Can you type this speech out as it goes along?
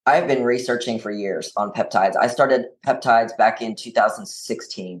I've been researching for years on peptides. I started peptides back in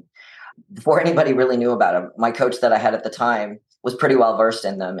 2016 before anybody really knew about them. My coach that I had at the time was pretty well versed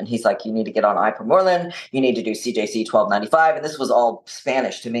in them. And he's like, you need to get on ipromorelin. You need to do CJC 1295. And this was all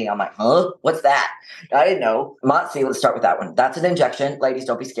Spanish to me. I'm like, huh? What's that? I didn't know. Motzi, let's start with that one. That's an injection. Ladies,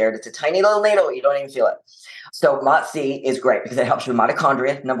 don't be scared. It's a tiny little needle. You don't even feel it. So Motzi is great because it helps your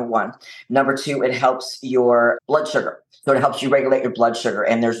mitochondria, number one. Number two, it helps your blood sugar. So it helps you regulate your blood sugar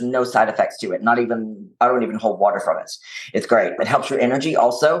and there's no side effects to it. I don't even hold water from it. It's great. It helps your energy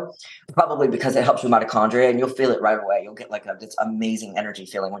also, probably because it helps your mitochondria and you'll feel it right away. You'll get like this amazing energy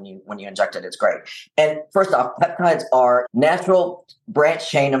feeling when you inject it. It's great. And first off, peptides are natural branch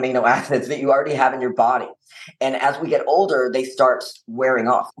chain amino acids that you already have in your body. And as we get older, they start wearing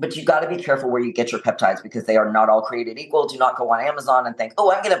off. But you got to be careful where you get your peptides because they are not all created equal. Do not go on Amazon and think,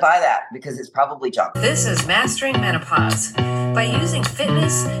 oh, I'm going to buy that because it's probably junk. This is Mastering Menopause. By using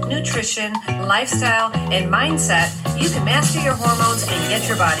fitness, nutrition, lifestyle, and mindset, you can master your hormones and get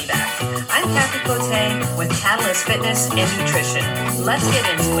your body back. I'm Kathy Cote with Catalyst Fitness and Nutrition. Let's get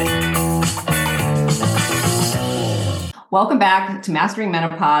into it. Welcome back to Mastering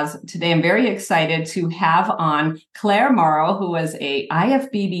Menopause. Today, I'm very excited to have on Clare Morrow, who is a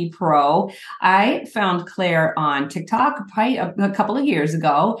IFBB pro. I found Clare on TikTok probably a couple of years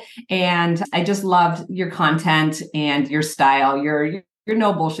ago, and I just loved your content and your style, your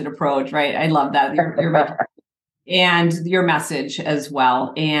no bullshit approach, right? I love that. And your message as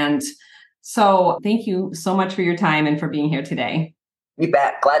well. And so thank you so much for your time and for being here today. You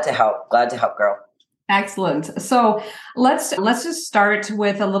bet. Glad to help, girl. Excellent. So let's just start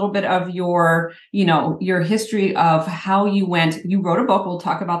with a little bit of your history of how you went. You wrote a book. We'll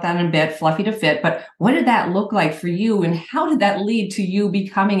talk about that in a bit, Fluffy to Fit. But what did that look like for you? And how did that lead to you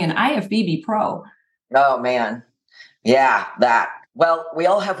becoming an IFBB pro? Oh, man. Yeah, that. Well, we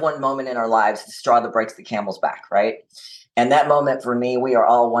all have one moment in our lives, the straw that breaks the camel's back, right? And that moment for me, we are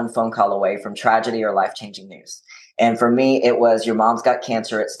all one phone call away from tragedy or life-changing news. And for me, it was your mom's got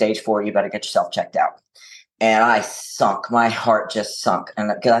cancer at stage 4. You better get yourself checked out. And I sunk. My heart just sunk.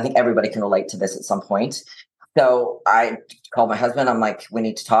 And because I think everybody can relate to this at some point. So I called my husband. I'm like, we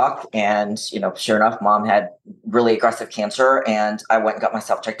need to talk. And, sure enough, mom had really aggressive cancer. And I went and got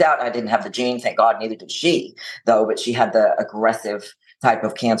myself checked out. I didn't have the gene. Thank God. Neither did she, though. But she had the aggressive type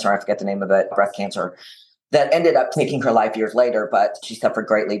of cancer. I forget the name of it, breast cancer. That ended up taking her life years later, but she suffered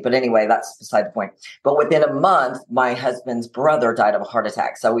greatly. But anyway, that's beside the point. But within a month, my husband's brother died of a heart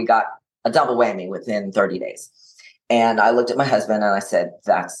attack. So we got a double whammy within 30 days. And I looked at my husband and I said,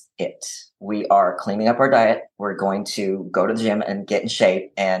 that's it. We are cleaning up our diet. We're going to go to the gym and get in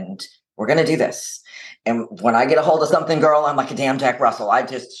shape. And we're going to do this. And when I get a hold of something, girl, I'm like a damn Jack Russell. I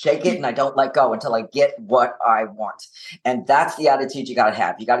just shake it and I don't let go until I get what I want. And that's the attitude you got to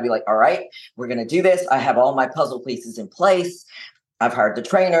have. You got to be like, all right, we're going to do this. I have all my puzzle pieces in place. I've hired the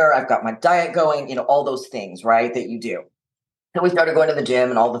trainer. I've got my diet going, all those things, right, that you do. So we started going to the gym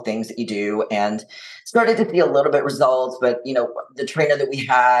and all the things that you do and started to see a little bit results. But, the trainer that we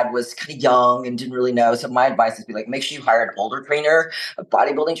had was kind of young and didn't really know. So my advice is be like, make sure you hire an older trainer, a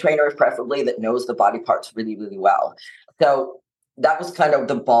bodybuilding trainer, preferably that knows the body parts really, really well. So that was kind of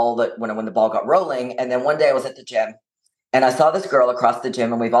the ball that when the ball got rolling. And then one day I was at the gym and I saw this girl across the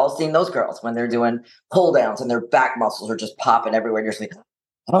gym, and we've all seen those girls when they're doing pull downs and their back muscles are just popping everywhere. And you're just like,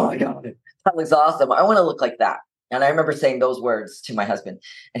 oh my God, that looks awesome. I want to look like that. And I remember saying those words to my husband,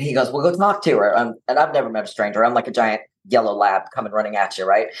 and he goes, well, go talk to her. And I've never met a stranger. I'm like a giant yellow lab coming running at you,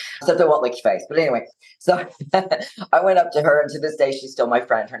 right? Except I won't lick your face. But anyway, so I went up to her, and to this day, she's still my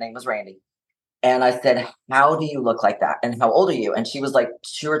friend. Her name was Randy. And I said, how do you look like that? And how old are you? And she was like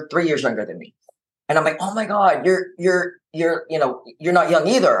 2 or 3 years younger than me. And I'm like, oh my God, you're not young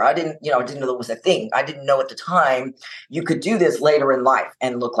either. I didn't know that was a thing. I didn't know at the time you could do this later in life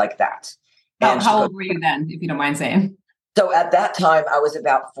and look like that. How old were you then, if you don't mind saying? So at that time, I was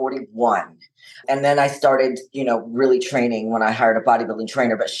about 41. And then I started, really training when I hired a bodybuilding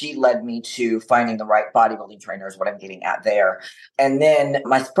trainer. But she led me to finding the right bodybuilding trainer is what I'm getting at there. And then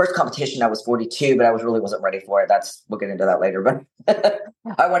my first competition, I was 42, but I wasn't ready for it. We'll get into that later. But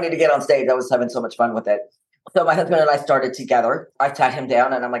I wanted to get on stage. I was having so much fun with it. So my husband and I started together. I sat him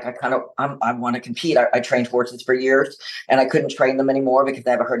down and I'm like, I want to compete. I trained horses for years and I couldn't train them anymore because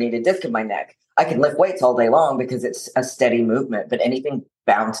I have a herniated disc in my neck. I can lift weights all day long because it's a steady movement, but anything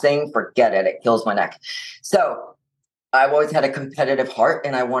bouncing, forget it. It kills my neck. So I've always had a competitive heart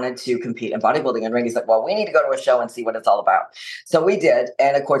and I wanted to compete in bodybuilding. And Randy's like, well, we need to go to a show and see what it's all about. So we did.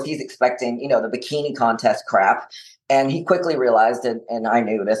 And of course, he's expecting, the bikini contest crap. And he quickly realized, and I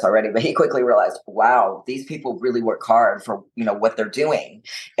knew this already, but he quickly realized, wow, these people really work hard for, what they're doing.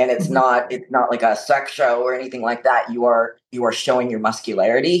 And it's not like a sex show or anything like that. You are showing your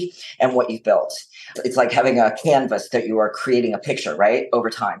muscularity and what you've built. It's like having a canvas that you are creating a picture, right, over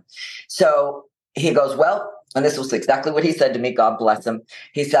time. So he goes, well, and this was exactly what he said to me. God bless him.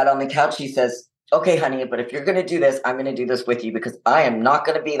 He sat on the couch. He says, okay, honey, but if you're going to do this, I'm going to do this with you because I am not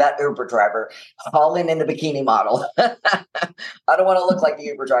going to be that Uber driver hauling in the bikini model. I don't want to look like the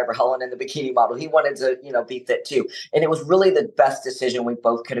Uber driver hauling in the bikini model. He wanted to, be fit too. And it was really the best decision we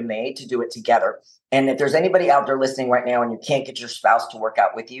both could have made to do it together. And if there's anybody out there listening right now and you can't get your spouse to work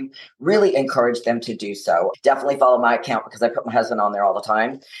out with you, really encourage them to do so. Definitely follow my account because I put my husband on there all the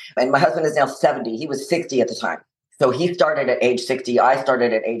time. And my husband is now 70. He was 60 at the time. So he started at age 60. I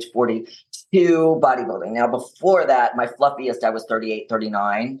started at age 42 bodybuilding. Now, before that, my fluffiest, I was 38,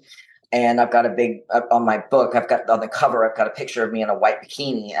 39. And I've got a big, on my book, I've got on the cover, I've got a picture of me in a white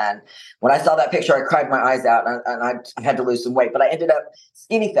bikini. And when I saw that picture, I cried my eyes out and I had to lose some weight. But I ended up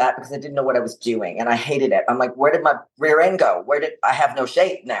skinny fat because I didn't know what I was doing. And I hated it. I'm like, where did my rear end go? I have no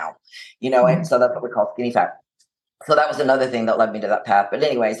shape now? And so that's what we call skinny fat. So that was another thing that led me to that path. But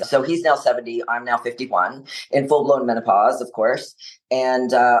anyways, so he's now 70. I'm now 51 in full-blown menopause, of course,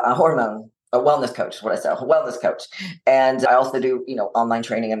 and a wellness coach is what I say, a wellness coach. And I also do, online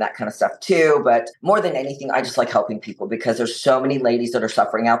training and that kind of stuff too. But more than anything, I just like helping people because there's so many ladies that are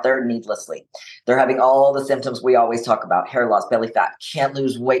suffering out there needlessly. They're having all the symptoms we always talk about: hair loss, belly fat, can't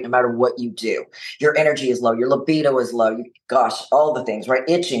lose weight no matter what you do. Your energy is low. Your libido is low. All the things, right?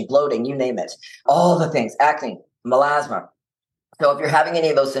 Itching, bloating, you name it. All the things, acne, melasma. So if you're having any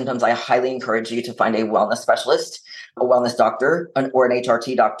of those symptoms, I highly encourage you to find a wellness specialist, a wellness doctor, or an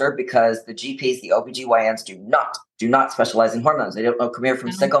HRT doctor, because the GPs, the OBGYNs do not specialize in hormones. They don't know, come here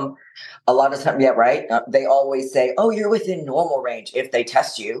from Sikkim. A lot of times, yeah, right? They always say, oh, you're within normal range if they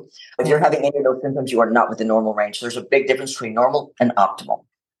test you. If you're having any of those symptoms, you are not within normal range. There's a big difference between normal and optimal.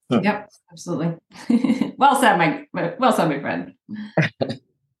 Yep, absolutely. Well said, my friend.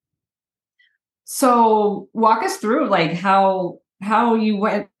 So walk us through like how you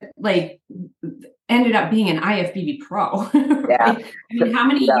went, like ended up being an IFBB pro. Right? Yeah. I mean, how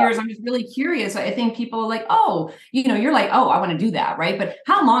many years? I'm just really curious. I think people are like, oh, you're like, oh, I want to do that. Right. But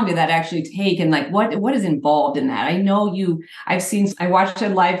how long did that actually take? And like, what is involved in that? I know I watched a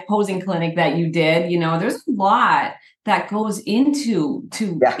live posing clinic that you did, there's a lot that goes into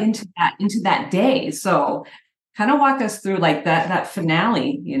that day. So kind of walk us through like that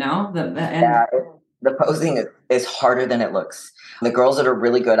finale, the end. Yeah, the posing is harder than it looks. The girls that are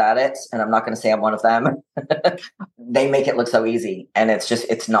really good at it, and I'm not going to say I'm one of them, they make it look so easy. And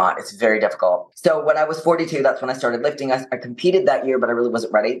it's not. It's very difficult. So when I was 42, that's when I started lifting. I competed that year, but I really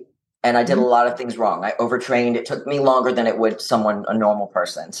wasn't ready. And I did a lot of things wrong. I overtrained. It took me longer than it would a normal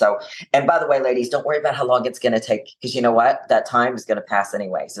person. So, and by the way, ladies, don't worry about how long it's going to take, because you know what? That time is going to pass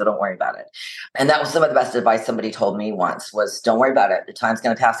anyway. So don't worry about it. And that was some of the best advice somebody told me once was, don't worry about it. The time's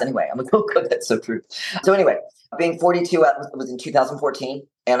going to pass anyway. I'm like, oh, good. That's so true. So anyway, being 42 was in 2014,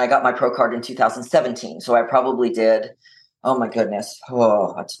 and I got my pro card in 2017. So I probably did, oh my goodness,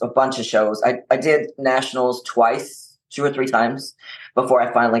 a bunch of shows. I did nationals twice, 2 or 3 times before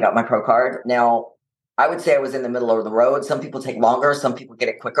I finally got my pro card. Now, I would say I was in the middle of the road. Some people take longer. Some people get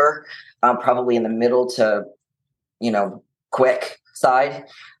it quicker. Probably in the middle to, quick side.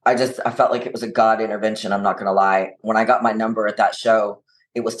 I felt like it was a God intervention. I'm not going to lie. When I got my number at that show,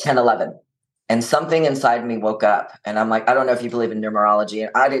 it was 10-11. And something inside me woke up. And I'm like, I don't know if you believe in numerology.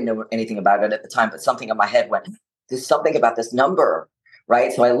 And I didn't know anything about it at the time, but something in my head went, there's something about this number.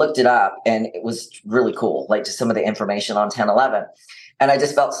 Right. So I looked it up and it was really cool, like just some of the information on 10-11. And I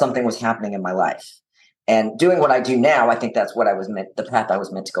just felt something was happening in my life. And doing what I do now, I think that's what the path I was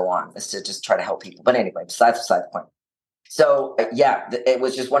meant to go on, is to just try to help people. But anyway, beside the point. So yeah, it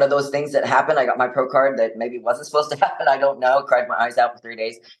was just one of those things that happened. I got my pro card that maybe wasn't supposed to happen. I don't know. Cried my eyes out for 3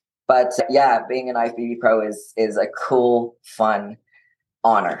 days. But yeah, being an IFBB pro is a cool, fun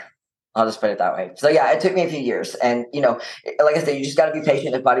honor. I'll just put it that way. So yeah, it took me a few years. And, like I said, you just got to be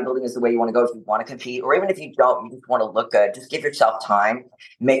patient if bodybuilding is the way you want to go. If you want to compete, or even if you don't, you just want to look good, just give yourself time.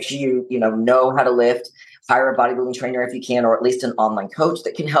 Make sure you know how to lift. Hire a bodybuilding trainer if you can, or at least an online coach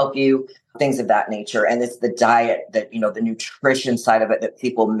that can help you, things of that nature. And it's the diet that, the nutrition side of it that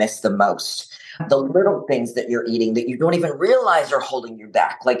people miss the most. The little things that you're eating that you don't even realize are holding you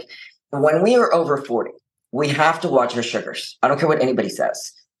back. Like when we are over 40, we have to watch our sugars. I don't care what anybody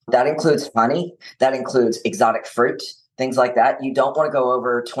says. That includes honey. That includes exotic fruit. things like that. You don't want to go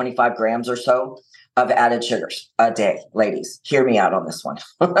over 25 grams or so of added sugars a day. Ladies, hear me out on this one.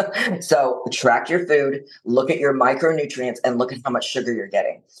 So track your food, look at your micronutrients, and look at how much sugar you're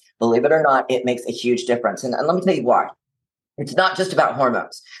getting. Believe it or not, it makes a huge difference. And let me tell you why. It's not just about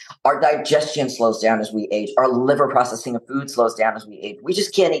hormones. Our digestion slows down as we age. Our liver processing of food slows down as we age. We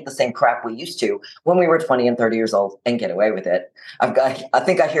just can't eat the same crap we used to when we were 20 and 30 years old and get away with it. I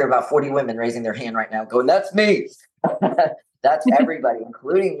think I hear about 40 women raising their hand right now going, that's me. That's everybody,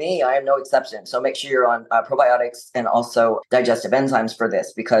 including me. I am no exception. So make sure you're on probiotics and also digestive enzymes for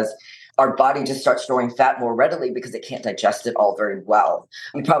this, because our body just starts storing fat more readily because it can't digest it all very well.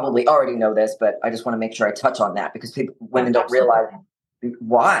 You probably already know this, but I just want to make sure I touch on that because women don't realize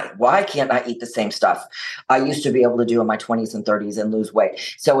why can't I eat the same stuff I used to be able to do in my 20s and 30s and lose weight.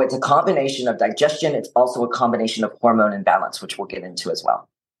 So it's a combination of digestion. It's also a combination of hormone imbalance, which we'll get into as well.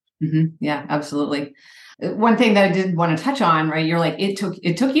 Mm-hmm. Yeah, absolutely. One thing that I did want to touch on, right? You're like, it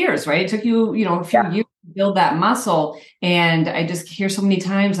took years, right? It took you, a few years to build that muscle. And I just hear so many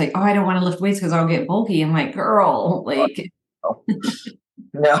times like, oh, I don't want to lift weights because I'll get bulky. I'm like, girl, like. No.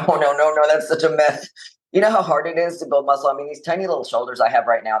 That's such a myth. You know how hard it is to build muscle? I mean, these tiny little shoulders I have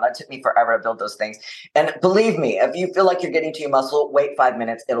right now, that took me forever to build those things. And believe me, if you feel like you're getting to your muscle, wait 5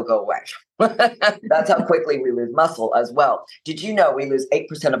 minutes, it'll go away. That's how quickly we lose muscle as well. Did you know we lose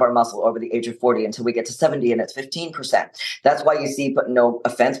 8% of our muscle over the age of 40 until we get to 70, and it's 15%. That's why you see, but no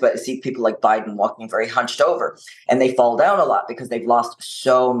offense, but you see people like Biden walking very hunched over, and they fall down a lot because they've lost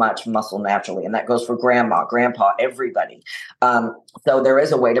so much muscle naturally. And that goes for grandma, grandpa, everybody. So there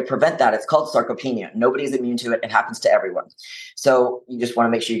is a way to prevent that. It's called sarcopenia. Nobody's immune to it. It happens to everyone. So you just want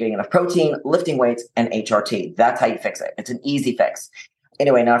to make sure you're getting enough protein, lifting weights, and HRT. That's how you fix it. It's an easy fix.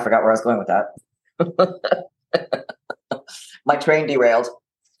 Anyway, now I forgot where I was going with that. My train derailed.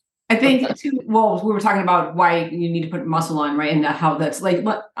 I think too, well, we were talking about why you need to put muscle on, right? And how that's like,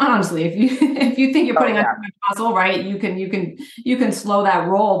 but honestly, if you think you're putting on too much muscle, right, you can slow that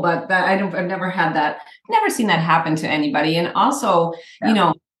roll. But I've never had that, never seen that happen to anybody. And also,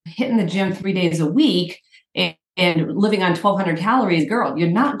 hitting the gym 3 days a week and living on 1,200 calories, girl, you're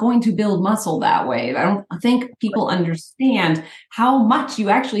not going to build muscle that way. I don't think people understand how much you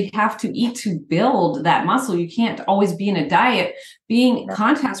actually have to eat to build that muscle. You can't always be in a diet. Being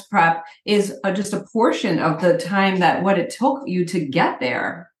contest prep is just a portion of the time that what it took you to get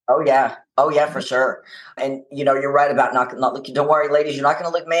there. Oh yeah, for sure. And you're right about not looking. Don't worry, ladies, you're not going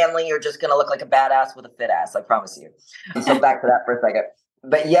to look manly. You're just going to look like a badass with a fit ass. I promise you. So back to that for a second.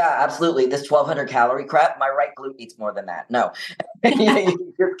 But yeah, absolutely. This 1,200 calorie crap, my right glute eats more than that. No,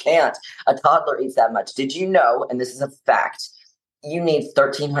 you can't. A toddler eats that much. Did you know, and this is a fact, you need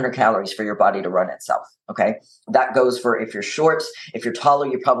 1,300 calories for your body to run itself. Okay. That goes for if you're short, if you're taller,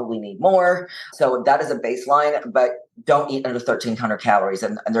 you probably need more. So that is a baseline, but don't eat under 1,300 calories.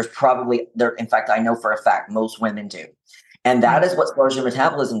 And there's probably there. In fact, I know for a fact, most women do. And that is what slows your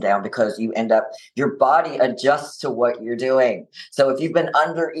metabolism down because your body adjusts to what you're doing. So if you've been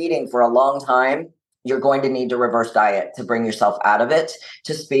under eating for a long time, you're going to need to reverse diet to bring yourself out of it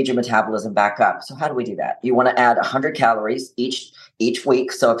to speed your metabolism back up. So how do we do that? You want to add 100 calories each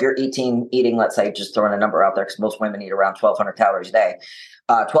week. So if you're eating, let's say, just throwing a number out there, because most women eat around 1,200 calories a day,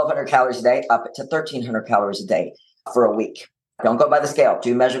 1,200 calories a day up to 1,300 calories a day for a week. Don't go by the scale.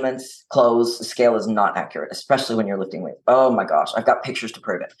 Do measurements, clothes. The scale is not accurate, especially when you're lifting weight. Oh my gosh, I've got pictures to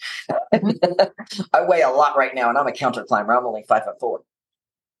prove it. I weigh a lot right now, and I'm a counter climber. I'm only 5'4".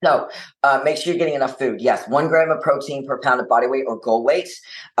 So make sure you're getting enough food. Yes, 1 gram of protein per pound of body weight or goal weight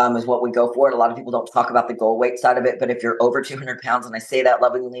is what we go for. And a lot of people don't talk about the goal weight side of it. But if you're over 200 pounds, and I say that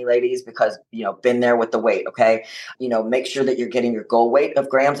lovingly, ladies, because, been there with the weight, okay? Make sure that you're getting your goal weight of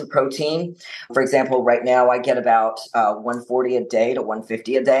grams of protein. For example, right now I get about 140 a day to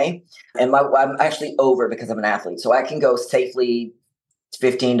 150 a day. And I'm actually over because I'm an athlete. So I can go safely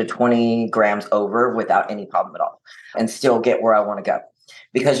 15 to 20 grams over without any problem at all and still get where I want to go.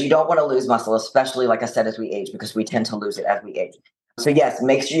 Because you don't want to lose muscle, especially, like I said, as we age, because we tend to lose it as we age. So yes,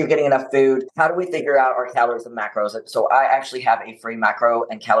 make sure you're getting enough food. How do we figure out our calories and macros? So I actually have a free macro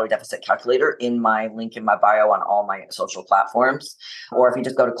and calorie deficit calculator in my link in my bio on all my social platforms. Or if you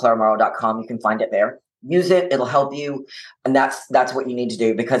just go to claremorrow.com, you can find it there. Use it. It'll help you. And that's what you need to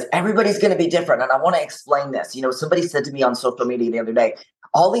do because everybody's going to be different. And I want to explain this. Somebody said to me on social media the other day,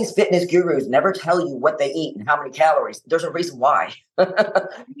 all these fitness gurus never tell you what they eat and how many calories. There's a reason why. There's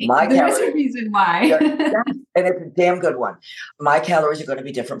a reason why. And it's a damn good one. My calories are going to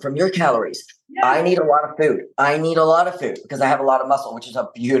be different from your calories. Yeah. I need a lot of food. Because I have a lot of muscle, which is a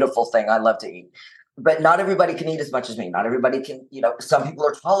beautiful thing. I love to eat. but not everybody can eat as much as me. Not everybody can, some people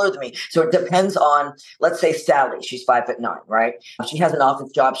are taller than me. So it depends on, let's say Sally, she's 5'9", right? She has an office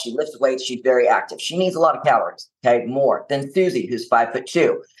job. She lifts weights. She's very active. She needs a lot of calories, okay? More than Susie, who's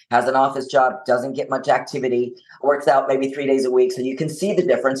 5'2", has an office job, doesn't get much activity, works out maybe 3 days a week. So you can see the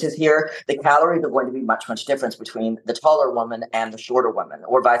differences here. The calories are going to be much, much difference between the taller woman and the shorter woman,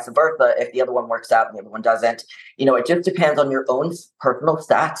 or vice versa. If the other one works out and the other one doesn't, it just depends on your own personal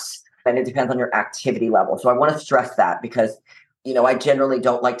stats. And it depends on your activity level. So I want to stress that because, I generally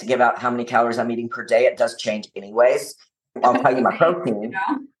don't like to give out how many calories I'm eating per day. It does change anyways. I'll tell you my protein.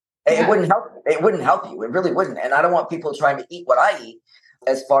 It wouldn't help. It wouldn't help you. It really wouldn't. And I don't want people trying to eat what I eat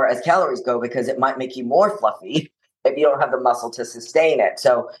as far as calories go, because it might make you more fluffy if you don't have the muscle to sustain it.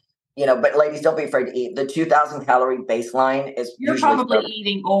 So, but ladies, don't be afraid to eat. The 2,000 calorie baseline is You're probably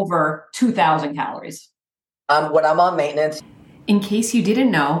eating over 2,000 calories. When I'm on maintenance. In case you didn't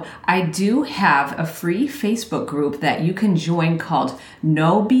know, I do have a free Facebook group that you can join called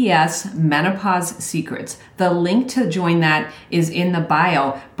No BS Menopause Secrets. The link to join that is in the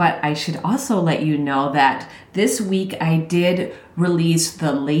bio, but I should also let you know that this week I did release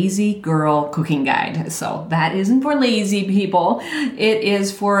the Lazy Girl Cooking Guide. So that isn't for lazy people. It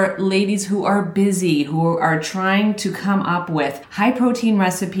is for ladies who are busy, who are trying to come up with high protein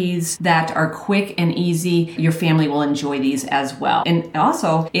recipes that are quick and easy. Your family will enjoy these as well. And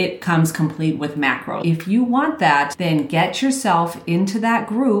also it comes complete with macros. If you want that, then get yourself into that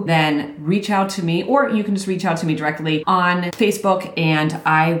group, then reach out to me, or you can just reach out to me directly on Facebook and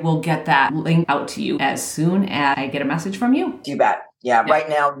I will get that link out to you as soon as I get a message from you. You bet. Yeah. Right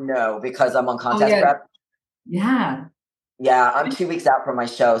now, no, because I'm on contest prep. Yeah. Yeah. I'm 2 weeks out from my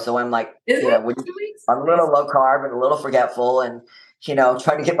show. So I'm like, I'm a little low carb and a little forgetful and,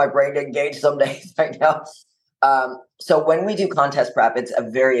 trying to get my brain to engage some days right now. So when we do contest prep, it's a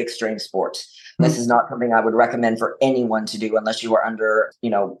very extreme sport. This is not something I would recommend for anyone to do unless you are under,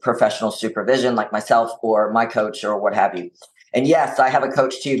 professional supervision like myself or my coach or what have you. And yes, I have a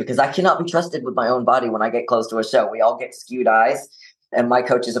coach too, because I cannot be trusted with my own body when I get close to a show. We all get skewed eyes. And my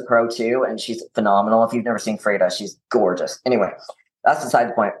coach is a pro too, and she's phenomenal. If you've never seen Freda, she's gorgeous. Anyway, that's beside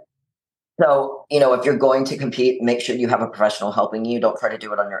the point. So, if you're going to compete, make sure you have a professional helping you. Don't try to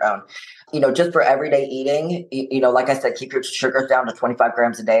do it on your own. Just for everyday eating, like I said, keep your sugars down to 25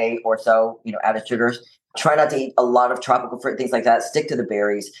 grams a day or so, added sugars. Try not to eat a lot of tropical fruit, things like that. Stick to the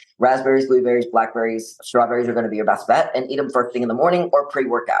berries. Raspberries, blueberries, blackberries, strawberries are going to be your best bet. And eat them first thing in the morning or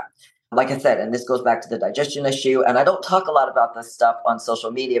pre-workout. Like I said, and this goes back to the digestion issue. And I don't talk a lot about this stuff on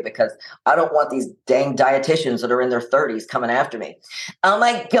social media because I don't want these dang dietitians that are in their 30s coming after me. Oh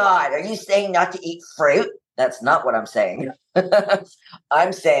my God, are you saying not to eat fruit? That's not what I'm saying.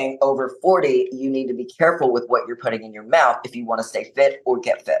 I'm saying over 40, you need to be careful with what you're putting in your mouth if you want to stay fit or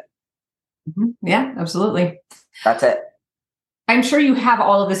get fit. Yeah, absolutely. That's it. I'm sure you have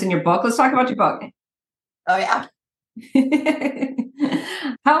all of this in your book. Let's talk about your book. Oh, yeah.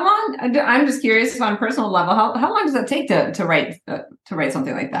 How long? I'm just curious on a personal level. How long does it take to write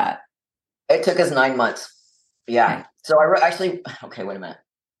something like that? It took us 9 months. Yeah. Okay. So I wait a minute.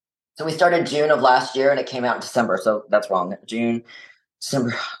 So we started June of last year and it came out in December. So that's wrong. June,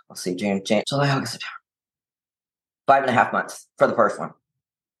 December. Let's see, June, July, August, September. 5.5 months for the first one.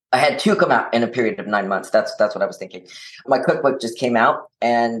 I had 2 come out in a period of 9 months. That's what I was thinking. My cookbook just came out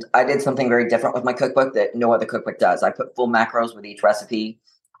and I did something very different with my cookbook that no other cookbook does. I put full macros with each recipe.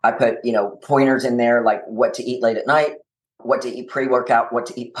 I put, pointers in there, like what to eat late at night, what to eat pre-workout, what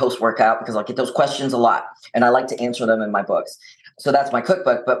to eat post-workout, because I get those questions a lot and I like to answer them in my books. So that's my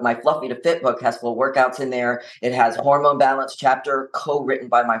cookbook, but my Fluffy to Fit book has full workouts in there. It has hormone balance chapter co-written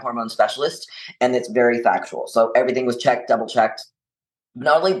by my hormone specialist, and it's very factual. So everything was checked, double checked.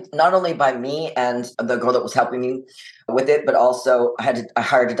 Not only by me and the girl that was helping me with it, but also I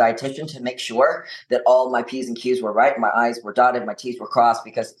hired a dietitian to make sure that all my P's and Q's were right. My I's were dotted, my T's were crossed,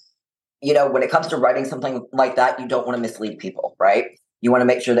 because, when it comes to writing something like that, you don't want to mislead people, right? You want to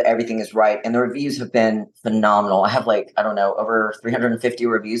make sure that everything is right. And the reviews have been phenomenal. I have over 350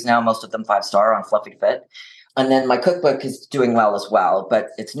 reviews now, most of them 5-star on Fluffy Fit. And then my cookbook is doing well as well, but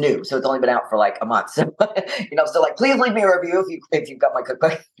it's new. So it's only been out for a month. So, please leave me a review if you've got my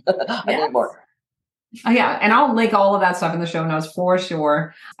cookbook. I need more. Oh, yeah. And I'll link all of that stuff in the show notes for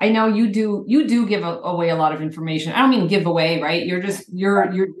sure. I know you do give away a lot of information. I don't mean give away, right? You're just, your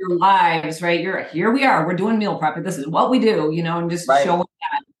lives, right? Here we are, we're doing meal prep. And this is what we do, and just showing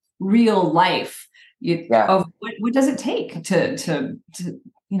that real life of what does it take to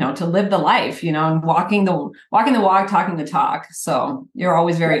live the life, and walking the walk, talking the talk. So you're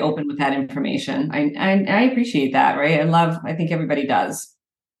always very open with that information. I appreciate that. Right. I think everybody does.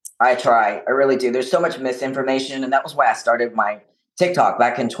 I try. I really do. There's so much misinformation. And that was why I started my TikTok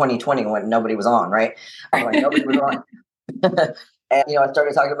back in 2020 when nobody was on, right? Like, nobody was on. And, I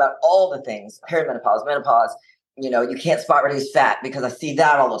started talking about all the things, perimenopause, menopause. You can't spot reduce fat because I see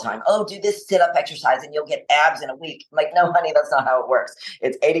that all the time. Oh, do this sit-up exercise and you'll get abs in a week. I'm like, no, honey, that's not how it works.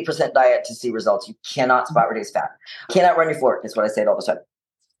 It's 80% diet to see results. You cannot spot reduce fat. Cannot run your fork is what I say all the time.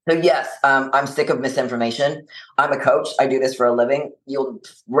 So yes, I'm sick of misinformation. I'm a coach. I do this for a living. You'll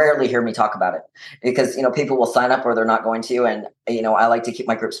rarely hear me talk about it because, people will sign up or they're not going to. And, I like to keep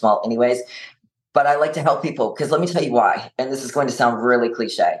my group small anyways. But I like to help people because let me tell you why. And this is going to sound really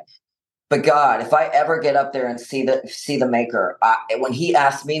cliche. But God, if I ever get up there and see the maker, when he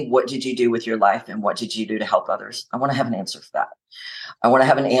asked me, what did you do with your life and what did you do to help others? I want to have an answer for that. I want to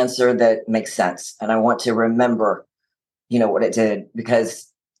have an answer that makes sense. And I want to remember, what it did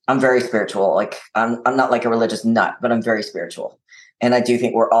because I'm very spiritual. Like I'm not like a religious nut, but I'm very spiritual. And I do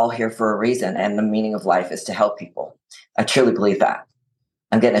think we're all here for a reason. And the meaning of life is to help people. I truly believe that.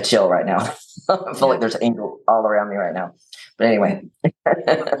 I'm getting a chill right now. I feel like there's angels all around me right now. But anyway.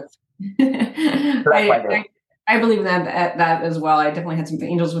 I believe that as well. I definitely had some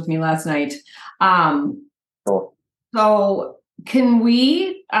angels with me last night. Cool. So can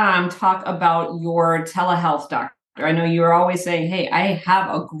we talk about your telehealth doctor? I know you're always saying, hey, I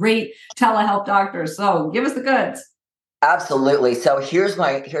have a great telehealth doctor. So give us the goods. Absolutely. So here's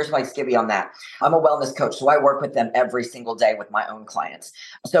my skivvy on that. I'm a wellness coach, so I work with them every single day with my own clients.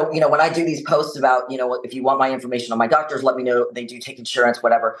 So, when I do these posts about, if you want my information on my doctors, let me know. They do take insurance,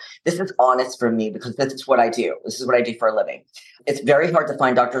 whatever. This is honest for me because this is what I do. This is what I do for a living. It's very hard to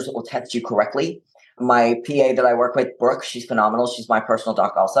find doctors that will test you correctly. My PA that I work with, Brooke, she's phenomenal. She's my personal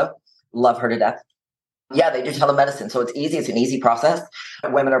doc also. Love her to death. Yeah, they do telemedicine. So it's easy. It's an easy process.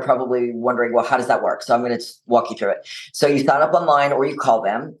 Women are probably wondering, well, how does that work? So I'm going to walk you through it. So you sign up online or you call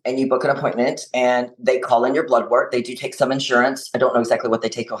them and you book an appointment and they call in your blood work. They do take some insurance. I don't know exactly what they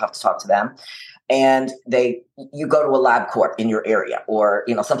take. You'll have to talk to them. And you go to a lab court in your area or,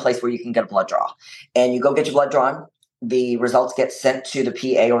 someplace where you can get a blood draw and you go get your blood drawn. The results get sent to the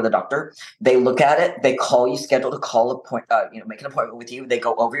PA or the doctor. They look at it. They call you, schedule make an appointment with you. They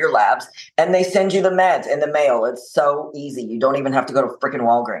go over your labs and they send you the meds in the mail. It's so easy. You don't even have to go to freaking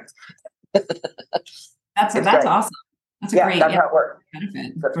Walgreens. That's awesome. That's how it works.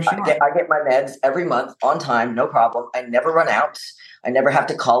 Benefit, for sure. I get my meds every month on time, no problem. I never run out. I never have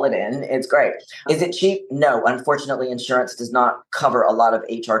to call it in. It's great. Is it cheap? No. Unfortunately, insurance does not cover a lot of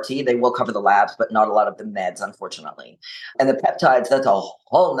HRT. They will cover the labs, but not a lot of the meds, unfortunately. And the peptides, that's a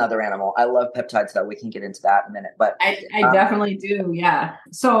whole nother animal. I love peptides, though. We can get into that in a minute. But I definitely do. Yeah.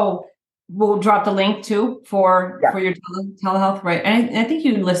 So we'll drop the link too for your telehealth, right? And I think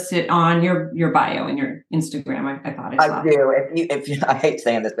you list it on your bio and your Instagram. I thought I do. If you, I hate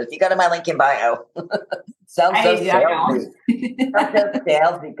saying this, but if you go to my link in bio, sounds so salesy. Sounds so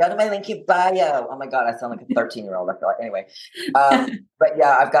salesy. Go to my link in bio. Oh my God, I sound like a 13-year-old. I feel like anyway. But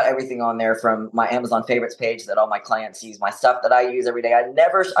yeah, I've got everything on there from my Amazon favorites page that all my clients use, my stuff that I use every day. I'm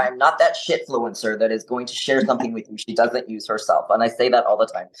not that shitfluencer that is going to share something with you she doesn't use herself. And I say that all the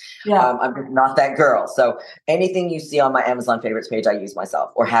time. Yeah. I'm just not that girl. So anything you see on my Amazon favorites page, I use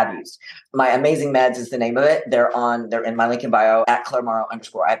myself or have used. My Amazing Meds is the name of it. They're in my link in bio at Clare Morrow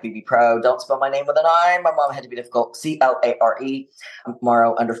 _IFBB Pro. Don't spell my name with an I. My mom had to be difficult. CLARE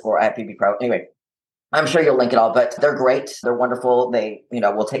Morrow _IFBB Pro. Anyway, I'm sure you'll link it all, but they're great. They're wonderful. They,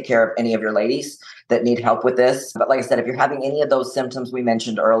 will take care of any of your ladies that need help with this. But like I said, if you're having any of those symptoms we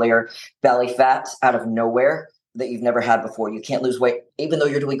mentioned earlier, belly fat out of nowhere that you've never had before, you can't lose weight, even though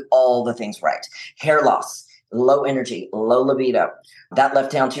you're doing all the things right. Hair loss, low energy, low libido. That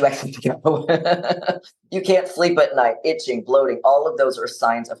left down 2 exes to go. You can't sleep at night, itching, bloating. All of those are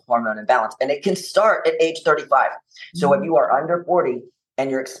signs of hormone imbalance. And it can start at age 35. So if you are under 40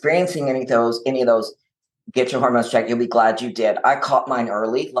 and you're experiencing any of those, get your hormones checked. You'll be glad you did. I caught mine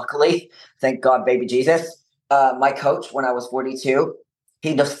early, luckily. Thank God, baby Jesus. My coach, when I was 42,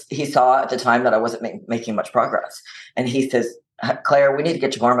 he saw at the time that I wasn't making much progress. And he says, Claire, we need to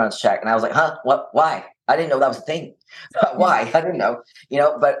get your hormones checked. And I was like, huh? What? Why? I didn't know that was a thing. Why? I didn't know,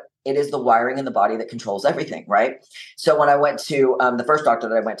 but it is the wiring in the body that controls everything, right? So when I went to the first doctor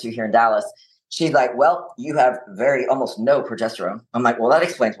that I went to here in Dallas, she's like, well, you have almost no progesterone. I'm like, well, that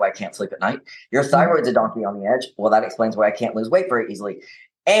explains why I can't sleep at night. Your thyroid's a donkey on the edge. Well, that explains why I can't lose weight very easily.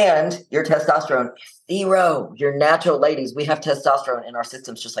 And your testosterone, 0. Your natural ladies, we have testosterone in our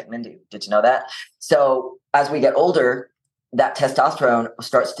systems just like men do. Did you know that? So as we get older, that testosterone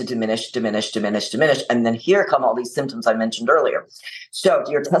starts to diminish. And then here come all these symptoms I mentioned earlier. So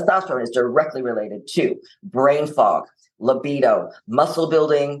your testosterone is directly related to brain fog, libido, muscle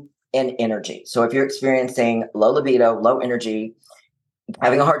building, and energy. So if you're experiencing low libido, low energy,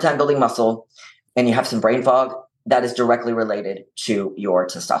 having a hard time building muscle, and you have some brain fog, that is directly related to your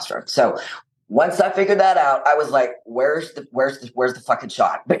testosterone. So once I figured that out, I was like, where's the fucking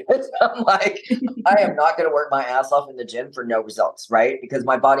shot? Because I'm like, I am not going to work my ass off in the gym for no results, right? Because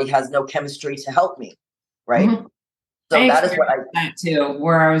my body has no chemistry to help me, right? Mm-hmm. So that is what that too,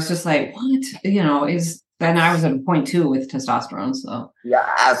 where I was just like, what, then I was at a point too with testosterone. So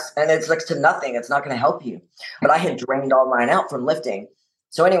yes, and it's next to nothing. It's not going to help you. But I had drained all mine out from lifting.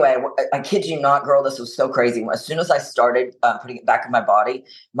 So anyway, I kid you not, girl, this was so crazy. As soon as I started putting it back in my body,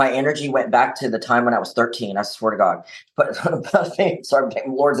 my energy went back to the time when I was 13. I swear to God. But sorry,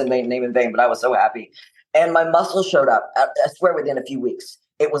 Lord's name in vain, but I was so happy. And my muscle showed up, I swear, within a few weeks.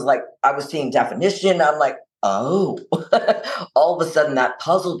 It was like I was seeing definition. I'm like, oh, all of a sudden that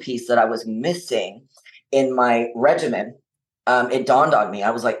puzzle piece that I was missing in my regimen, it dawned on me.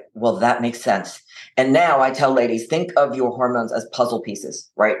 I was like, well, that makes sense. And now I tell ladies, think of your hormones as puzzle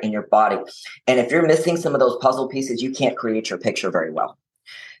pieces, right, in your body. And if you're missing some of those puzzle pieces, you can't create your picture very well.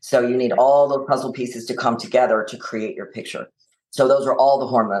 So you need all those puzzle pieces to come together to create your picture. So those are all the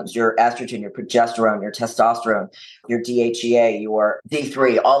hormones, your estrogen, your progesterone, your testosterone, your DHEA, your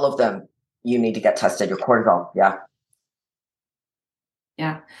D3, all of them, you need to get tested, your cortisol. Yeah.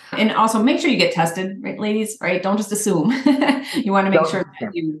 Yeah. And also make sure you get tested, right, ladies, right? Don't just assume. You want to make sure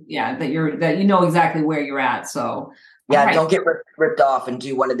that you know exactly where you're at. So yeah, right. Don't get ripped off and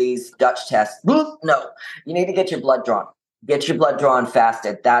do one of these Dutch tests. No, you need to get your blood drawn. Get your blood drawn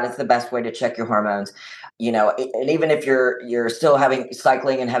fasted. That is the best way to check your hormones. And even if you're still having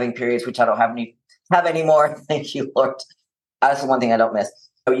cycling and having periods, which I don't have anymore. Thank you, Lord. That's the one thing I don't miss.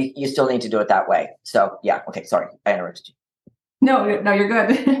 So you still need to do it that way. So yeah. Okay. Sorry. I interrupted you. No, you're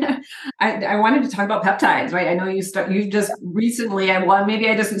good. I wanted to talk about peptides, right? I know you just recently, maybe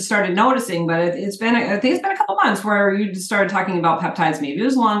I just started noticing, but I think it's been a couple months where you just started talking about peptides. Maybe it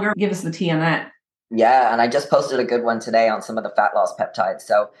was longer. Give us the tea on that. Yeah. And I just posted a good one today on some of the fat loss peptides.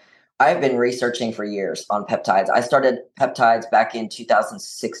 So I've been researching for years on peptides. I started peptides back in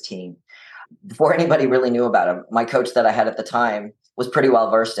 2016 before anybody really knew about them. My coach that I had at the time was pretty well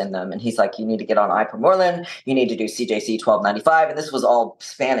versed in them. And he's like, you need to get on ipromorelin. You need to do CJC 1295. And this was all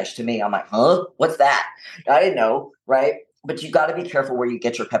Spanish to me. I'm like, huh? What's that? I didn't know. Right. But you got to be careful where you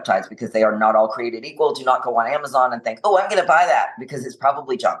get your peptides because they are not all created equal. Do not go on Amazon and think, oh, I'm going to buy that because it's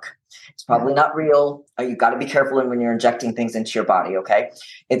probably junk. It's probably not real. You got to be careful when you're injecting things into your body. Okay.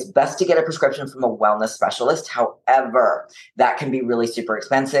 It's best to get a prescription from a wellness specialist. However, that can be really super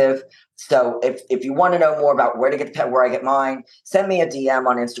expensive. So if you want to know more about where I get mine, send me a DM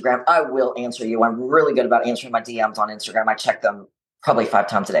on Instagram. I will answer you. I'm really good about answering my DMs on Instagram. I check them probably 5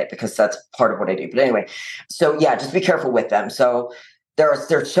 times a day because that's part of what I do. But anyway, so yeah, just be careful with them. So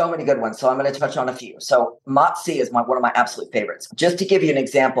there's so many good ones. So I'm going to touch on a few. So Motzi is one of my absolute favorites. Just to give you an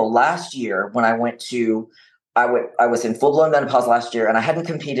example, last year when I was in full blown menopause last year and I hadn't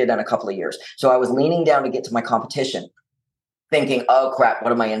competed in a couple of years. So I was leaning down to get to my competition, thinking, oh crap,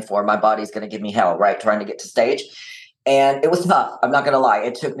 what am I in for? My body's going to give me hell, right? Trying to get to stage. And it was tough. I'm not going to lie.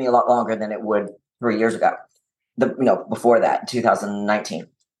 It took me a lot longer than it would 3 years ago. Before that, 2019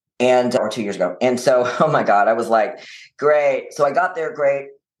 or 2 years ago. And so, oh my God, I was like, great. So I got there, great.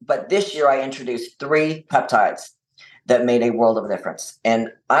 But this year I introduced 3 peptides that made a world of difference. And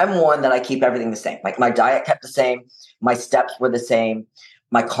I'm one that I keep everything the same. Like my diet kept the same. My steps were the same.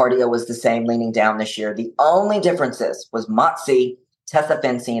 My cardio was the same leaning down this year. The only differences was Motzi,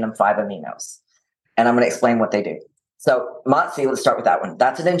 tesofensine, and 5 aminos. And I'm going to explain what they do. So Motzi, let's start with that one.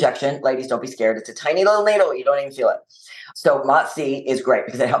 That's an injection. Ladies, don't be scared. It's a tiny little needle. You don't even feel it. So Motzi is great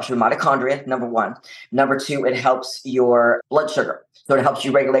because it helps your mitochondria, number 1. Number 2, it helps your blood sugar. So it helps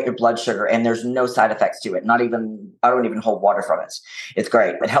you regulate your blood sugar and there's no side effects to it. I don't even hold water from it. It's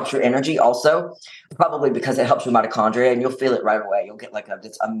great. It helps your energy also, probably because it helps your mitochondria and you'll feel it right away. You'll get like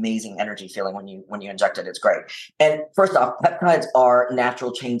this amazing energy feeling when you inject it. It's great. And first off, peptides are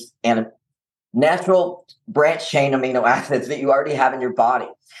natural branch chain amino acids that you already have in your body.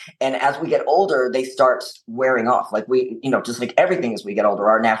 And as we get older, they start wearing off. Like just like everything as we get older,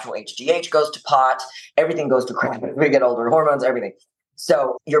 our natural HGH goes to pot, everything goes to crap as we get older, hormones, everything.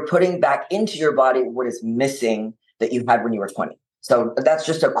 So you're putting back into your body what is missing that you had when you were 20. So that's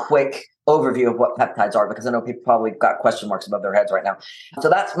just a quick overview of what peptides are, because I know people probably got question marks above their heads right now. So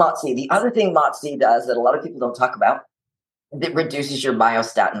that's Motzi. The other thing Motzi does that a lot of people don't talk about, it reduces your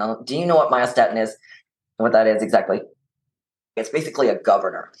myostatin. Now, do you know what myostatin is? What that is exactly? It's basically a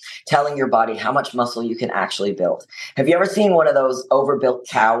governor telling your body how much muscle you can actually build. Have you ever seen one of those overbuilt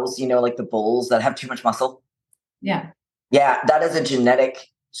cows, like the bulls that have too much muscle? Yeah. Yeah, that is a genetic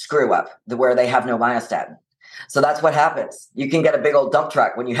screw up where they have no myostatin. So that's what happens. You can get a big old dump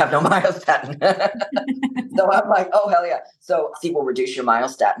truck when you have no myostatin. So I'm like, oh, hell yeah. So Steve will reduce your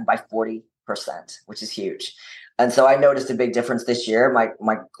myostatin by 40%, which is huge. And so I noticed a big difference this year.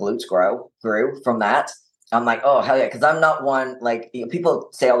 My glutes grew from that. I'm like, oh, hell yeah. Because I'm not one, like, people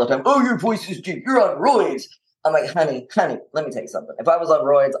say all the time, oh, your voice is deep. You're on roids. I'm like, honey, let me tell you something. If I was on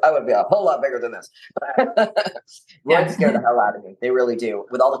roids, I would be a whole lot bigger than this. Roids scare the hell out of me. They really do.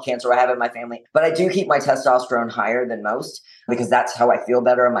 With all the cancer I have in my family. But I do keep my testosterone higher than most because that's how I feel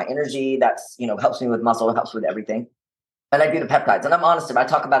better. My energy, that's, helps me with muscle, it helps with everything. And I do the peptides. And I'm honest, I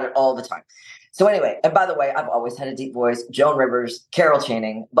talk about it all the time. So anyway, and by the way, I've always had a deep voice. Joan Rivers, Carol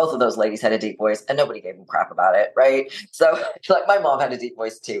Channing, both of those ladies had a deep voice and nobody gave them crap about it, right? So like my mom had a deep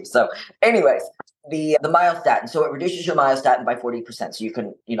voice too. So anyways, the myostatin. So it reduces your myostatin by 40%. So you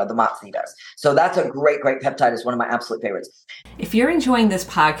can, the MOTS does. So that's a great peptide. It's one of my absolute favorites. If you're enjoying this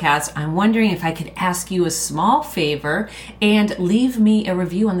podcast, I'm wondering if I could ask you a small favor and leave me a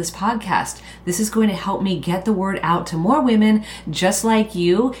review on this podcast. This is going to help me get the word out to more women just like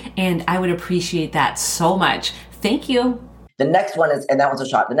you. And I would appreciate that so much. Thank you. The next one is, and that one's a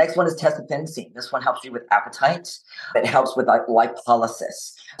shot. The next one is tesofensine. This one helps you with appetite. It helps with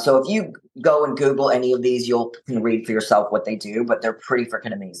lipolysis. So if you go and Google any of these, you can read for yourself what they do, but they're pretty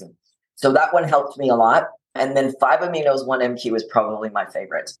freaking amazing. So that one helped me a lot. And then 5-aminos 1-MQ is probably my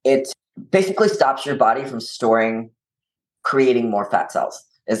favorite. It basically stops your body from creating more fat cells.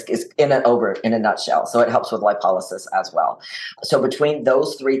 Is in a nutshell. So it helps with lipolysis as well. So between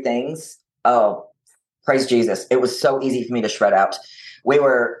those three things, praise Jesus, it was so easy for me to shred out.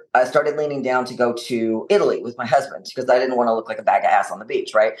 I started leaning down to go to Italy with my husband because I didn't want to look like a bag of ass on the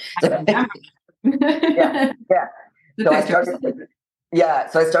beach, right? Yeah. So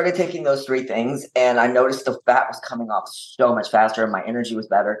I started taking those three things and I noticed the fat was coming off so much faster and my energy was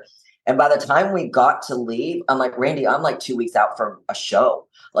better. And by the time we got to leave, I'm like, Randy, I'm like 2 weeks out from a show.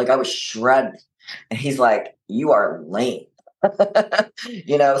 Like I was shredded. And he's like, you are lame.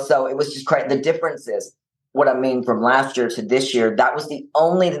 So it was just crazy. The difference is what I mean from last year to this year. That was the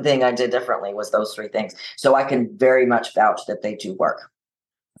only thing I did differently was those three things. So I can very much vouch that they do work.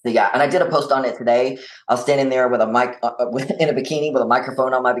 So yeah, and I did a post on it today. I was standing there with a mic in a bikini with a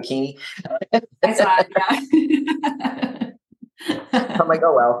microphone on my bikini. I saw it, yeah. I'm like,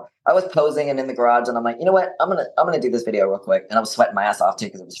 oh well. I was posing and in the garage, and I'm like, you know what? I'm gonna do this video real quick. And I was sweating my ass off too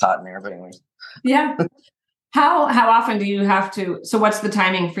because it was hot in there. But anyways, yeah. How often do you have to? So what's the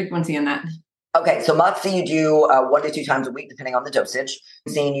timing frequency in that? Okay, so Moxie you do 1 to 2 times a week, depending on the dosage.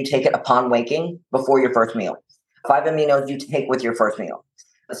 Seeing you take it upon waking before your first meal. 5-aminos you take with your first meal.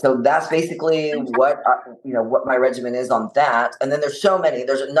 So that's basically what my regimen is on that. And then there's so many.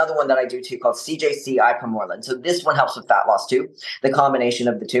 There's another one that I do too called CJC Ipamorelin. So this one helps with fat loss too. The combination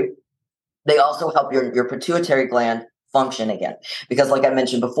of the two. They also help your pituitary gland function again. Because like I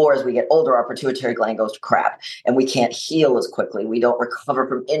mentioned before, as we get older, our pituitary gland goes to crap and we can't heal as quickly. We don't recover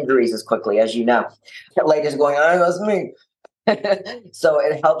from injuries as quickly, as you know. Ladies going, oh, that's me. So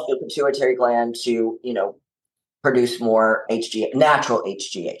it helps your pituitary gland to, produce more HGH, natural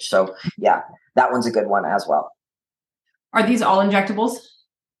HGH. So yeah, that one's a good one as well. Are these all injectables?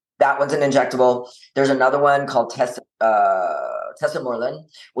 That one's an injectable. There's another one called Tesomorelin,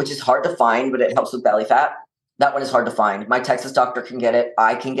 which is hard to find, but it helps with belly fat. That one is hard to find. My Texas doctor can get it.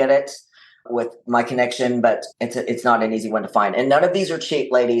 I can get it with my connection, but it's not an easy one to find. And none of these are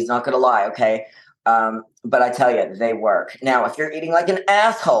cheap, ladies, not going to lie, okay? But I tell you, they work. Now, if you're eating like an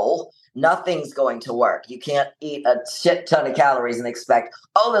asshole, nothing's going to work. You can't eat a shit ton of calories and expect,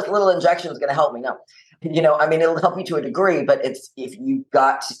 oh, this little injection is going to help me. No, it'll help you to a degree, but it's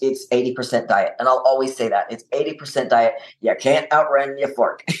 80% diet. And I'll always say that it's 80% diet. You can't outrun your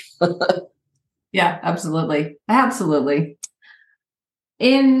fork. Yeah, absolutely. Absolutely.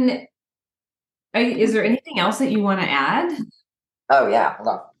 Is there anything else that you want to add? Oh yeah. Hold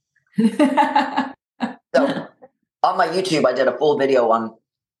on. So on my YouTube, I did a full video on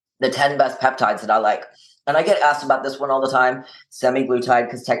the 10 best peptides that I like. And I get asked about this one all the time, semaglutide,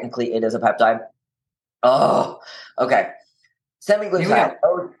 because technically it is a peptide. Oh, okay. Semaglutide,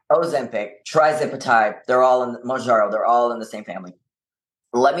 Ozempic, trizipatide, Mounjaro, they're all in the same family.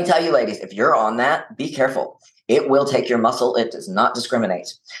 Let me tell you, ladies, if you're on that, be careful. It will take your muscle. It does not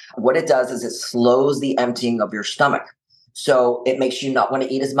discriminate. What it does is it slows the emptying of your stomach. So it makes you not want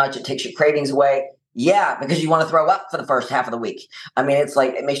to eat as much. It takes your cravings away. Yeah, because you want to throw up for the first half of the week. It's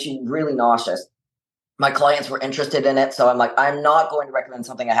like it makes you really nauseous. My clients were interested in it. So I'm like, I'm not going to recommend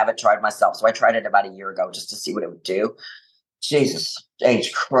something I haven't tried myself. So I tried it about a year ago just to see what it would do. Jesus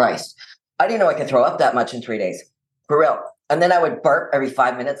H. Christ. I didn't know I could throw up that much in 3 days. for real. And then I would burp every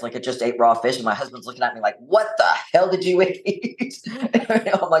 5 minutes, like I just ate raw fish. And my husband's looking at me like, what the hell did you eat?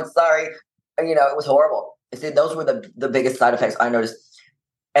 I'm like, sorry. It was horrible. I said those were the biggest side effects I noticed.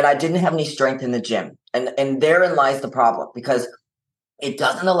 And I didn't have any strength in the gym. And therein lies the problem, because it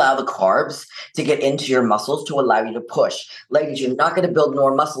doesn't allow the carbs to get into your muscles to allow you to push. Ladies, you're not going to build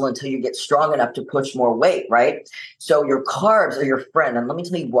more muscle until you get strong enough to push more weight, right? So your carbs are your friend. And let me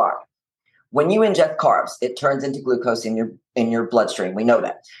tell you why. When you ingest carbs, it turns into glucose in your bloodstream. We know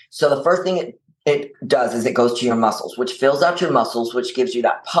that. So the first thing it does is it goes to your muscles, which fills out your muscles, which gives you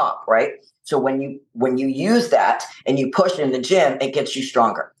that pump, right? So when you use that and you push in the gym, it gets you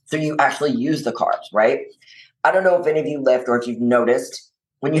stronger. So you actually use the carbs, right? I don't know if any of you lift or if you've noticed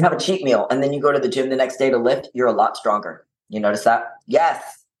when you have a cheat meal and then you go to the gym the next day to lift, you're a lot stronger. You notice that?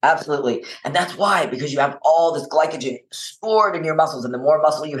 Yes. Absolutely. And that's why, because you have all this glycogen stored in your muscles, and the more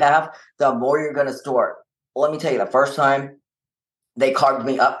muscle you have, the more you're going to store. Well, let me tell you, the first time they carved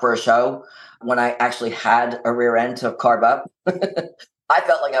me up for a show, when I actually had a rear end to carve up, I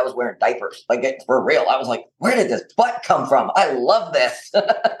felt like I was wearing diapers. Like, for real. I was like, where did this butt come from? I love this.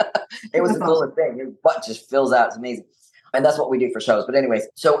 It was the coolest thing. Your butt just fills out. It's amazing. And that's what we do for shows. But anyways,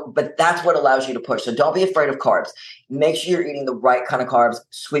 but that's what allows you to push. So don't be afraid of carbs. Make sure you're eating the right kind of carbs: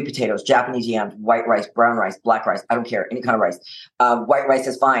 sweet potatoes, Japanese yams, white rice, brown rice, black rice. I don't care. Any kind of rice. White rice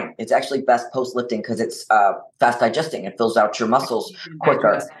is fine. It's actually best post-lifting because it's fast digesting. It fills out your muscles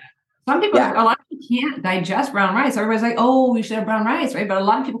quicker. A lot of people can't digest brown rice. Everybody's like, oh, we should have brown rice, right? But a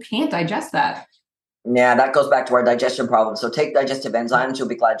lot of people can't digest that. Yeah, that goes back to our digestion problem. So take digestive enzymes. You'll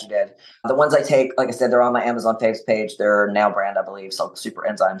be glad you did. The ones I take, like I said, they're on my Amazon Faves page. They're Now brand, I believe. So super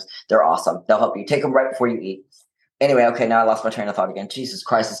enzymes. They're awesome. They'll help you. Take them right before you eat. Anyway, okay, now I lost my train of thought again. Jesus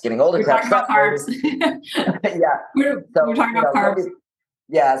Christ, it's getting older. We're talking about carbs. Yeah. We're talking about carbs.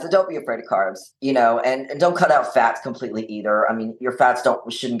 So don't be afraid of carbs, and don't cut out fats completely either. I mean, your fats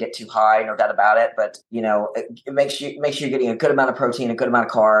shouldn't get too high, no doubt about it. But, it makes you you're getting a good amount of protein, a good amount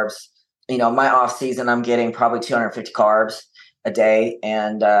of carbs. My off season, I'm getting probably 250 carbs a day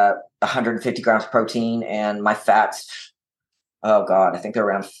and 150 grams of protein. And my fats, oh God, I think they're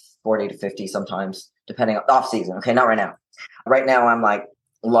around 40 to 50 sometimes, depending on off season. Okay, not right now. Right now, I'm like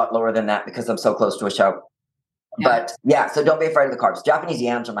a lot lower than that because I'm so close to a show. Yeah. But yeah, so don't be afraid of the carbs. Japanese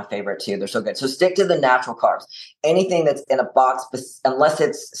yams are my favorite too. They're so good. So stick to the natural carbs. Anything that's in a box, unless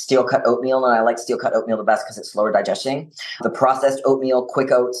it's steel cut oatmeal, and I like steel cut oatmeal the best because it's slower digesting. The processed oatmeal, quick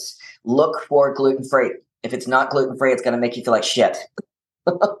oats, look for gluten-free. If it's not gluten-free, it's going to make you feel like shit.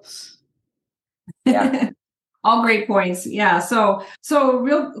 Yeah. All great points. Yeah. So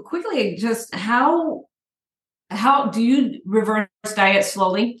real quickly, just how do you reverse diet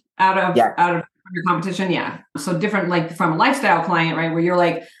slowly out of your competition? Yeah. So different, like from a lifestyle client, right? Where you're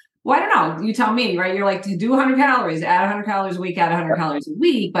like, well, I don't know. You tell me, right? You're like, to do 100 calories, add 100 calories a week, add 100 calories a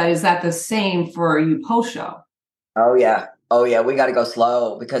week. But is that the same for you post show? Oh yeah. We got to go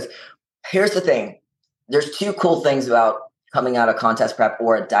slow, because here's the thing. There's two cool things about coming out of contest prep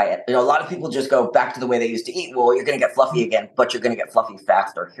or a diet. A lot of people just go back to the way they used to eat. Well, you're going to get fluffy again, but you're going to get fluffy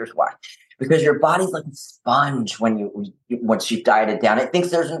faster. Here's why. Because your body's like a sponge once you've dieted down. It thinks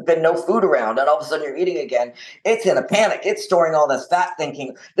there's been no food around, and all of a sudden you're eating again. It's in a panic. It's storing all this fat,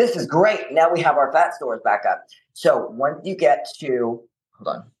 thinking, this is great. Now we have our fat stores back up. So once you get to,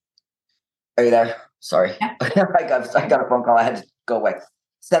 hold on. Are you there? Sorry. Yeah. I got a phone call. I had to go away.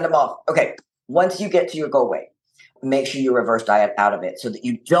 Send them off. Okay. Once you get to your goal weight, make sure you reverse diet out of it so that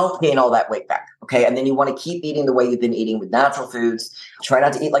you don't gain all that weight back. Okay. And then you want to keep eating the way you've been eating with natural foods. Try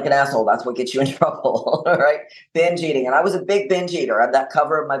not to eat like an asshole. That's what gets you in trouble. All right. Binge eating. And I was a big binge eater. On that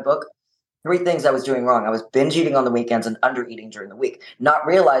cover of my book, 3 things I was doing wrong. I was binge eating on the weekends and under eating during the week, not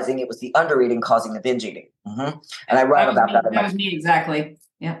realizing it was the under eating causing the binge eating. Mm-hmm. And I write about that. That was me. Exactly.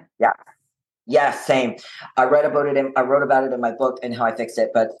 Yeah. Yeah. Yeah, same. I wrote about it in my book and how I fixed it.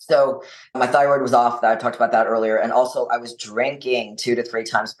 But so my thyroid was off. I talked about that earlier. And also I was drinking 2 to 3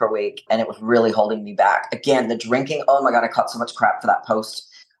 times per week, and it was really holding me back. Again, the drinking, oh my God, I caught so much crap for that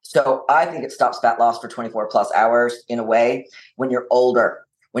post. So I think it stops fat loss for 24 plus hours in a way when you're older.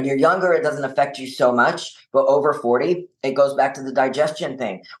 When you're younger, it doesn't affect you so much, but over 40, it goes back to the digestion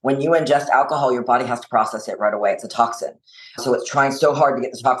thing. When you ingest alcohol, your body has to process it right away. It's a toxin. So it's trying so hard to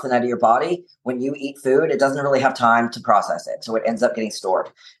get the toxin out of your body. When you eat food, it doesn't really have time to process it. So it ends up getting stored.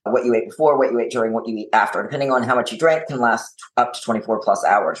 What you ate before, what you ate during, what you eat after, depending on how much you drank, can last up to 24 plus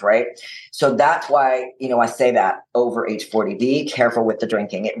hours, right? So that's why, I say that over age 40, be careful with the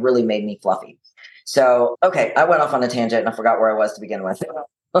drinking. It really made me fluffy. So, okay, I went off on a tangent and I forgot where I was to begin with.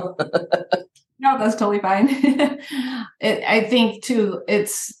 No, that's totally fine. I think too,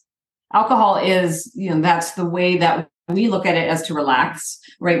 it's alcohol is, that's the way that we look at it, as to relax,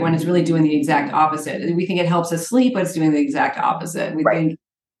 right? When it's really doing the exact opposite. We think it helps us sleep, but it's doing the exact opposite. We think,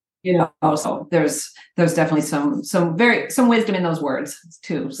 so there's definitely some wisdom in those words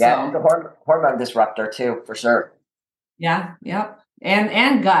too. Yeah, it's a hormone disruptor too, for sure. Yeah. Yep.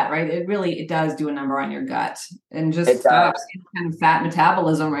 And gut, right? It does do a number on your gut, and just kind of fat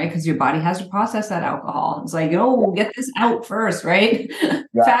metabolism, right? Because your body has to process that alcohol. It's like, we'll get this out first, right?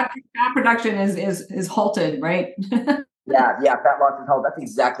 Yeah. Fat production is halted, right? Yeah, fat loss is halted. That's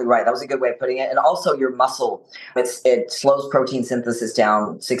exactly right. That was a good way of putting it. And also your muscle, it slows protein synthesis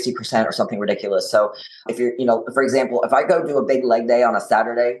down 60% or something ridiculous. So if you're, for example, if I go do a big leg day on a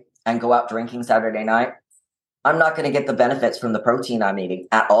Saturday and go out drinking Saturday night, I'm not going to get the benefits from the protein I'm eating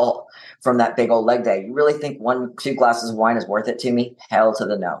at all from that big old leg day. You really think 1-2 glasses of wine is worth it to me? Hell to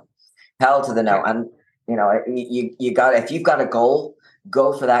the no. And if you've got a goal,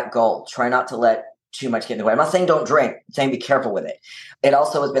 go for that goal. Try not to let too much get in the way. I'm not saying don't drink. I'm saying be careful with it. It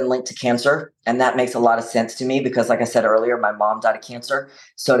also has been linked to cancer, and that makes a lot of sense to me because, like I said earlier, my mom died of cancer.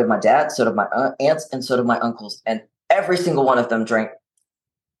 So did my dad. So did my aunts, and so did my uncles. And every single one of them drank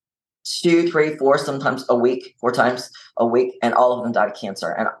 2, 3, 4, sometimes 4 times a week, and all of them died of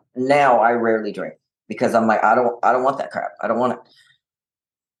cancer. And now I rarely drink because I'm like, I don't want that crap. I don't want it.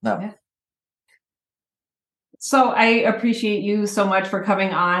 No. Yeah. So I appreciate you so much for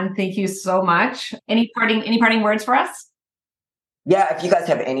coming on. Thank you so much. Any parting words for us? Yeah, if you guys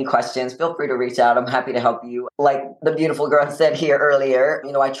have any questions, feel free to reach out. I'm happy to help you. Like the beautiful girl said here earlier,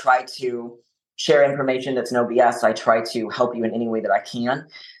 I try to share information that's no BS. I try to help you in any way that I can,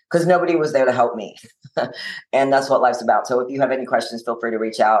 because nobody was there to help me. And that's what life's about. So if you have any questions, feel free to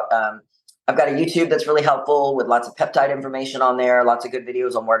reach out. I've got a YouTube that's really helpful with lots of peptide information on there, lots of good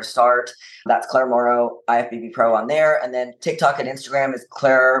videos on where to start. That's Clare Morrow, IFBB Pro on there. And then TikTok and Instagram is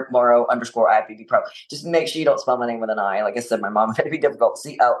Clare Morrow _IFBB Pro. Just make sure you don't spell my name with an I. Like I said, my mom had to be difficult.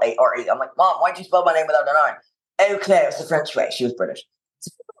 Clare. I'm like, Mom, why'd you spell my name without an I? Oh, Claire, it's the French way. She was British.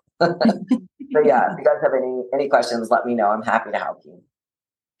 So yeah, if you guys have any questions, let me know. I'm happy to help you.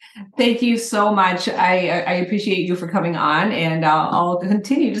 Thank you so much. I appreciate you for coming on, and I'll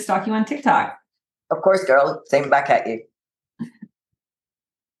continue to stalk you on TikTok. Of course, girl. Same back at you.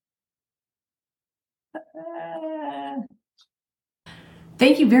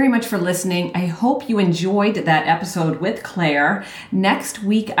 Thank you very much for listening. I hope you enjoyed that episode with Clare. Next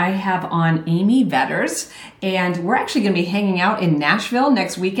week, I have on Amy Vetters, and we're actually going to be hanging out in Nashville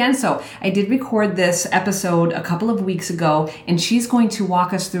next weekend. So I did record this episode a couple of weeks ago, and she's going to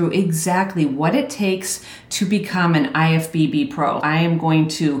walk us through exactly what it takes to become an IFBB Pro. I am going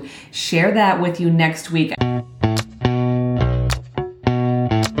to share that with you next week.